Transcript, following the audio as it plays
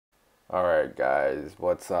Alright guys,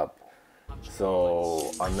 what's up?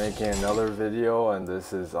 So I'm making another video, and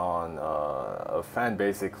this is on a fan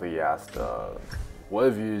basically asked what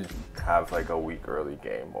if you have like a weak early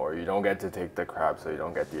game or you don't get to take the crab, so you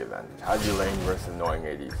don't get the advantage? How do you lane versus annoying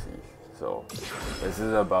ADC? So this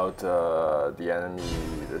is about the enemy.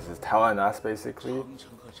 This is Talon basically,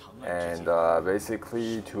 and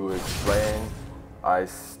basically to explain, I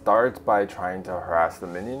start by trying to harass the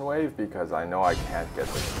minion wave because I know I can't get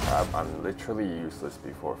this crab. I'm literally useless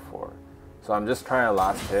before 4. So I'm just trying to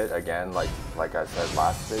last hit again, like I said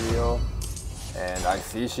last video. And I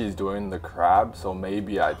see she's doing the crab, so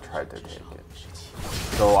maybe I try to take it.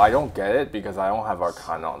 So I don't get it because I don't have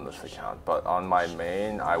Arcana on this account, but on my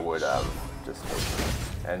main I would have just taken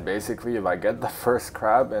it. And basically if I get the first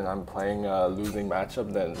crab and I'm playing a losing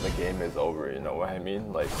matchup, then the game is over, you know what I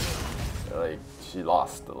mean? Like she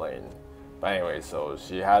lost the lane. But anyway, so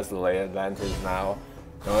she has the lane advantage now.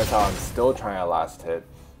 Notice how I'm still trying to last hit,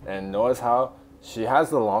 and notice how she has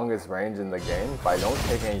the longest range in the game, but I don't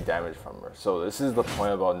take any damage from her. So this is the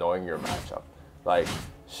point about knowing your matchup. Like,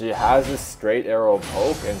 she has this straight arrow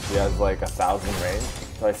poke and she has like 1,000 range,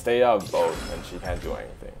 so I stay out of both and she can't do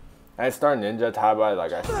anything. And I start Ninja Tabai,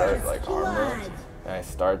 like I start like armor, and I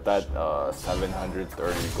start that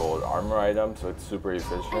 730 gold armor item, so it's super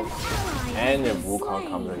efficient. And if Wukong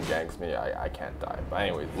comes and ganks me, I can't die. But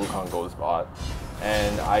anyways, Wukong goes bot.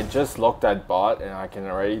 And I just looked at bot and I can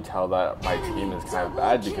already tell that my team is kind of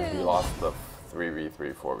bad because we lost the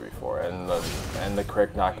 3v3, 4v4, and the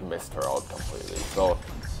quick knock missed her ult completely. So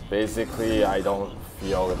basically I don't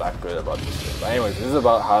feel that good about this game. But anyways, this is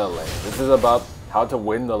about how to lane. This is about how to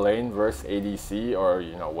win the lane versus ADC, or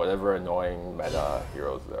you know, whatever annoying meta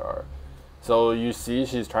heroes there are. So you see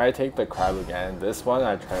she's trying to take the crab again. This one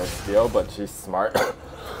I try to steal, but she's smart.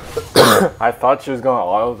 I thought she was going to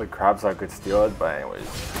auto the crab so I could steal it, but anyways,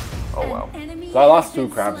 oh well. So I lost 2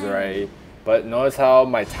 crabs already, but notice how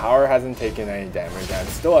my tower hasn't taken any damage and I'm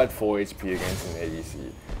still at full HP against an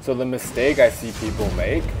ADC. So the mistake I see people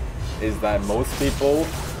make is that most people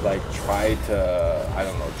like try to, I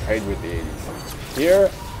don't know, trade with the ADC.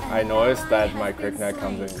 Here, I noticed that my Cricknet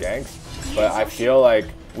comes in ganks, but I feel like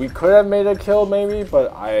we could have made a kill maybe,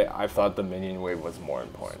 but I thought the minion wave was more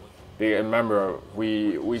important. Remember,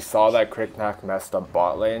 we saw that Cricknet messed up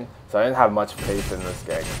bot lane, so I didn't have much faith in this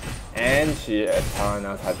gank. And she telling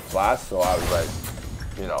us had flash, so I was like,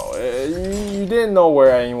 you know, you didn't know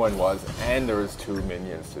where anyone was, and there was 2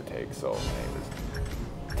 minions to take, so anyways.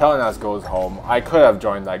 Telenas goes home. I could have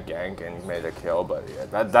joined that gank and made a kill, but yeah,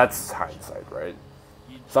 that's hindsight, right?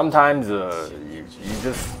 Sometimes you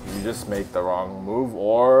just make the wrong move,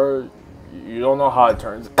 or you don't know how it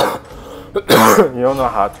turns. You don't know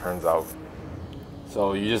how it turns out,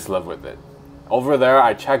 so you just live with it. Over there,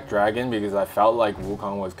 I checked Dragon because I felt like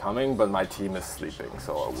Wukong was coming, but my team is sleeping,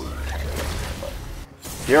 so we can't do anything. But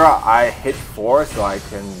here I hit 4, so I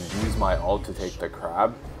can use my ult to take the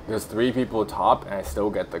crab. There's 3 people top, and I still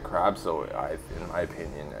get the crab, so in my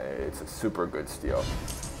opinion, it's a super good steal.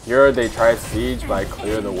 Here they try siege, but I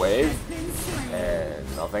clear the wave, and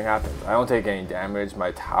nothing happens. I don't take any damage.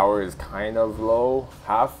 My tower is kind of low,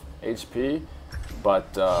 half HP,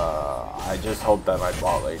 but I just hope that my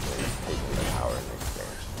bot lane is taking the tower in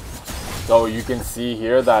exchange. So you can see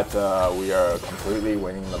here that we are completely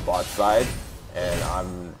winning the bot side, and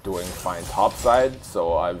I'm doing fine top side,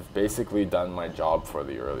 so I've basically done my job for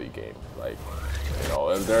the early game. Like, you know,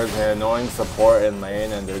 if there's an annoying support in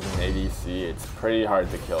lane and there's an ADC, it's pretty hard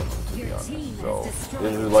to kill them, to be honest. So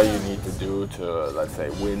this is what you need to do to, let's say,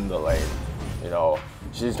 win the lane. You know,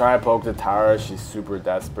 she's trying to poke the tower, she's super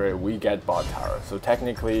desperate, we get bot tower. So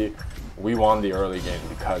technically, we won the early game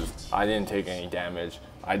because I didn't take any damage,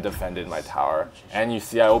 I defended my tower. And you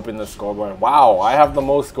see I opened the scoreboard, and wow, I have the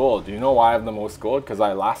most gold. Do you know why I have the most gold? Because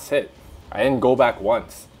I last hit. I didn't go back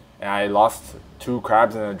once. And I lost 2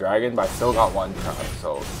 crabs and a dragon, but I still got 1 crab.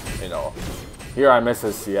 So, you know, here I miss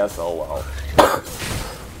a CS, oh well.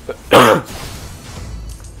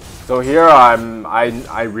 So here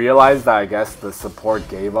I realized that I guess the support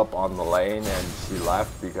gave up on the lane and she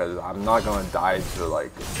left because I'm not gonna die to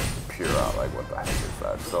like Pura, like what the heck is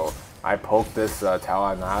that? So I poked this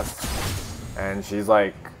Talon and she's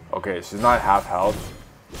like, okay, she's not half health,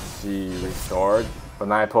 she restored, but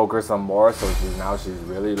then I poke her some more, so she's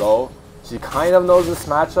really low. She kind of knows this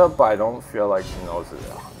matchup, but I don't feel like she knows it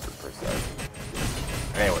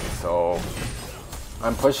 100%. Anyway, so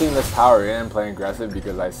I'm pushing this tower in and playing aggressive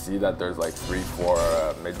because I see that there's like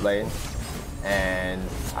 3-4 mid lane, and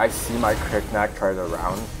I see my Cricknack try to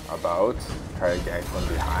round about, try to gank from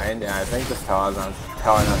behind, and I think this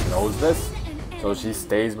Telenas knows this, so she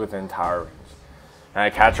stays within tower range. And I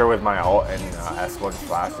catch her with my ult and S1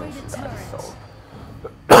 flash and she dies. So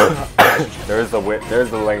there's the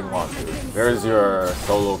lane one. There's your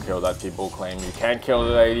solo kill that people claim you can't kill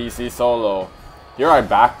the ADC solo. Here I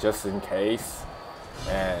back just in case,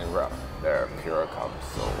 and there Pura comes.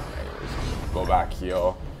 So anyways, go back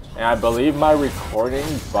heal. And I believe my recording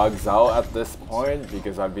bugs out at this point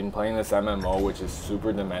because I've been playing this MMO, which is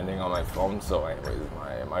super demanding on my phone. So anyways,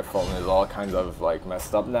 my phone is all kind of like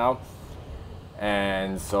messed up now.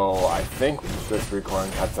 And so I think this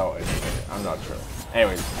recording cuts out in a minute. I'm not sure.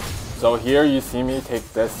 Anyways, so here you see me take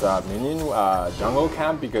this minion jungle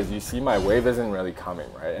camp because you see my wave isn't really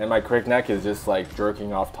coming, right? And my quick neck is just like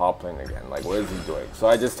jerking off top lane again. Like, what is he doing? So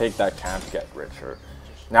I just take that camp, get richer.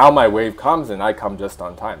 Now my wave comes and I come just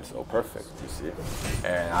on time, so perfect, you see.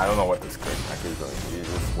 And I don't know what this quick neck is doing.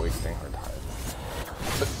 She's just wasting her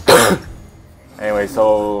time. Anyway,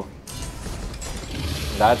 so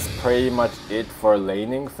that's pretty much it for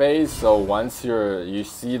laning phase. So once you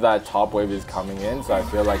see that top wave is coming in, so I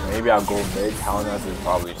feel like maybe I'll go mid. Kaunas is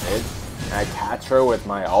probably mid. And I catch her with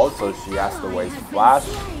my ult, so she has to waste flash.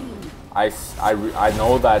 I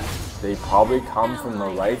know that they probably come from the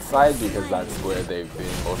right side because that's where they've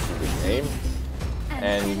been most of the game.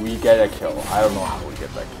 And we get a kill. I don't know how we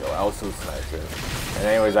get that kill. I also sniped it. And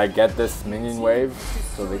anyways, I get this minion wave,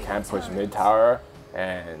 so they can't push mid tower.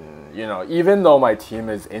 And you know, even though my team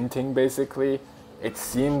is inting basically, it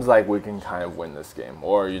seems like we can kind of win this game.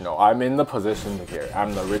 Or you know, I'm in the position here.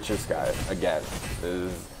 I'm the richest guy again.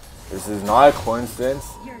 This is not a coincidence.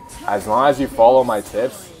 As long as you follow my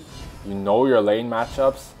tips, you know your lane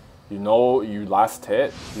matchups, you know you last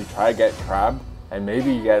hit, you try to get crab, and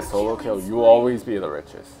maybe you get a solo kill, you will always be the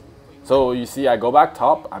richest. So you see, I go back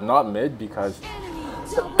top, I'm not mid because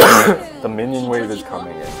the minion wave is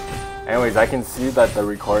coming in. Anyways, I can see that the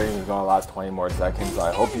recording is gonna last 20 more seconds, so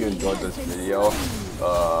I hope you enjoyed this video.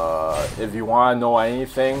 If you wanna know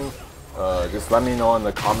anything, just let me know in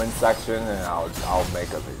the comment section and I'll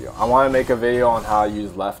make a video. I wanna make a video on how I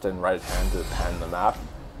use left and right hand to pan the map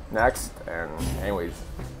next. And anyways,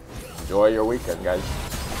 enjoy your weekend, guys.